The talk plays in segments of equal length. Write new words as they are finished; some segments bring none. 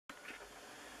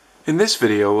In this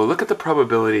video, we'll look at the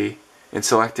probability in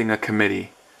selecting a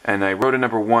committee. And I wrote a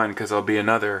number 1 because there'll be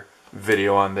another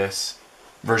video on this,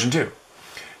 version 2.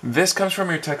 This comes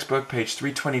from your textbook, page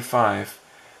 325.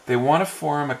 They want to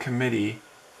form a committee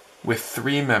with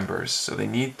 3 members, so they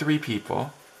need 3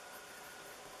 people.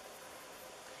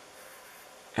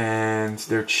 And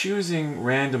they're choosing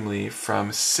randomly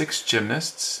from 6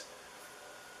 gymnasts.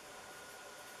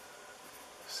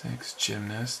 6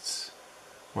 gymnasts.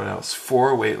 What else?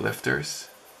 4 weightlifters.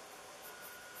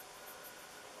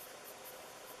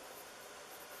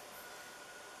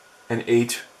 And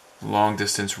 8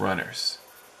 long-distance runners.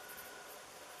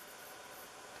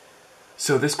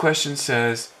 So this question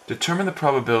says, determine the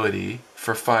probability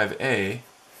for 5A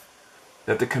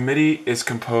that the committee is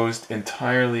composed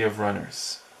entirely of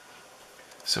runners.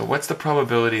 So what's the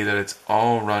probability that it's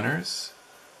all runners?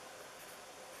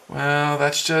 Well,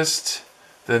 that's just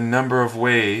the number of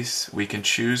ways we can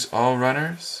choose all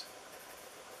runners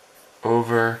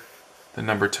over the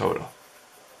number total.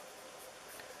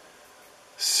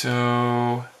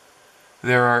 So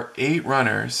there are 8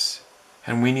 runners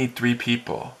and we need 3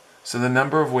 people. So the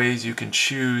number of ways you can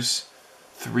choose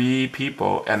 3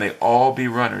 people and they all be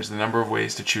runners, the number of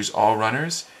ways to choose all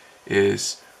runners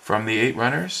is from the 8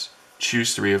 runners,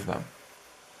 choose 3 of them.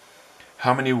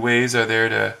 How many ways are there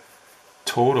to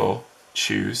total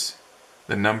choose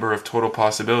the number of total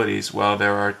possibilities? Well,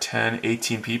 there are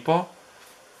 18 people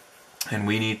and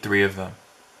we need 3 of them.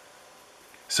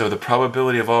 So the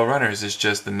probability of all runners is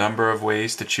just the number of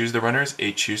ways to choose the runners,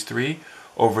 8 choose 3,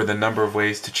 over the number of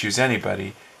ways to choose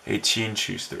anybody, 18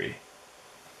 choose 3.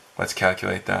 Let's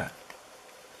calculate that.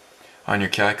 On your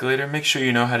calculator, make sure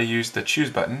you know how to use the choose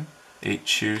button. 8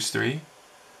 choose 3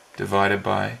 divided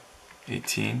by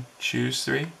 18 choose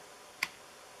 3.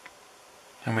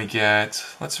 And we get,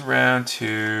 let's round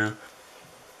to,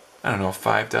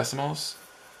 5 decimals.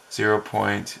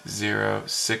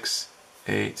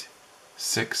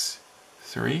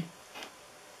 0.06863.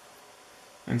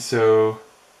 And so,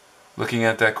 looking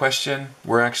at that question,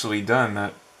 we're actually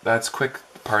done. That's quick,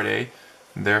 part A.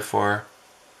 Therefore,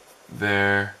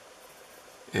 there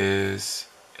is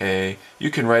a, you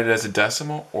can write it as a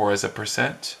decimal or as a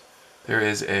percent. There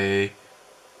is a,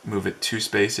 move it 2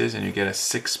 spaces and you get a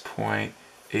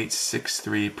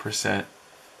 6.863%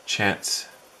 chance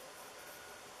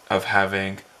of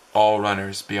having all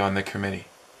runners be on the committee.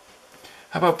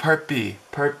 How about part B?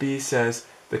 Part B says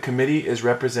the committee is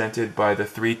represented by the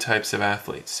 3 types of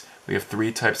athletes. We have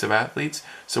 3 types of athletes,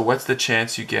 so what's the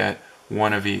chance you get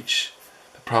one of each?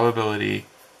 The probability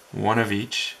one of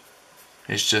each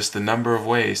is just the number of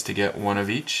ways to get one of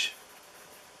each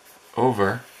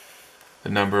over the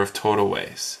number of total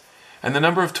ways. And the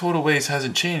number of total ways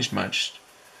hasn't changed much.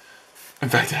 In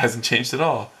fact, it hasn't changed at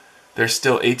all. There's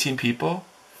still 18 people,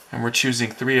 and we're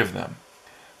choosing 3 of them.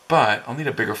 But I'll need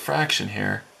a bigger fraction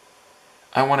here.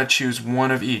 I want to choose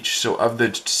one of each. So of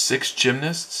the 6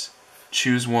 gymnasts,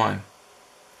 choose 1.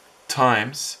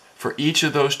 Times, for each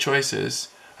of those choices,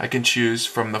 I can choose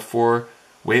from the 4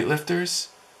 weightlifters,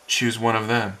 choose one of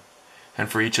them. And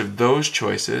for each of those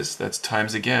choices, that's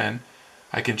times again,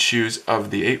 I can choose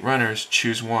of the 8 runners,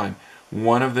 choose 1.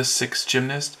 One of the 6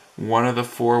 gymnasts, one of the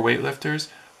 4 weightlifters,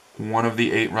 one of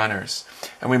the 8 runners.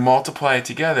 And we multiply it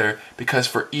together because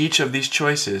for each of these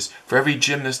choices, for every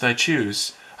gymnast I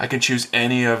choose, I can choose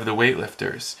any of the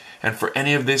weightlifters. And for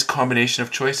any of this combination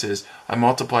of choices, I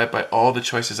multiply it by all the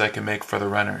choices I can make for the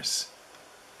runners.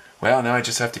 Well, now I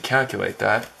just have to calculate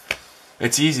that.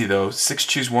 It's easy though. 6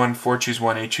 choose 1, 4 choose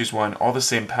 1, 8 choose 1, all the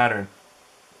same pattern.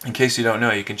 In case you don't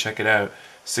know, you can check it out.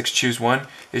 6 choose 1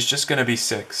 is just going to be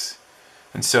 6.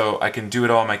 And so I can do it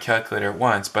all on my calculator at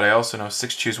once, but I also know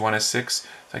 6 choose 1 is 6, so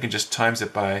I can just times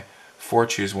it by 4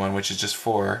 choose 1, which is just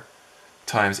 4,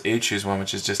 times 8 choose 1,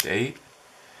 which is just 8,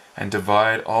 and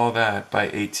divide all that by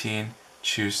 18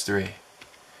 choose 3.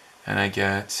 And I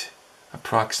get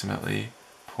approximately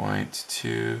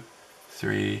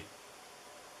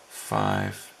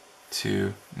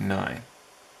 0.23529.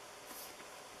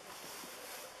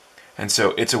 And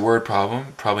so it's a word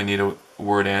problem, probably need a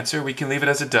word answer. We can leave it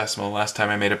as a decimal. Last time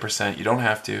I made a percent, you don't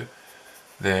have to.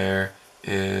 There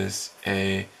is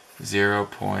a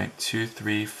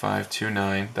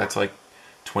 0.23529, that's like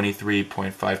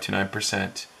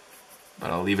 23.529%, but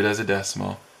I'll leave it as a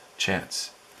decimal,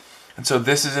 chance. And so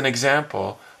this is an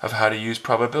example of how to use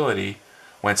probability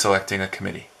when selecting a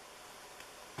committee.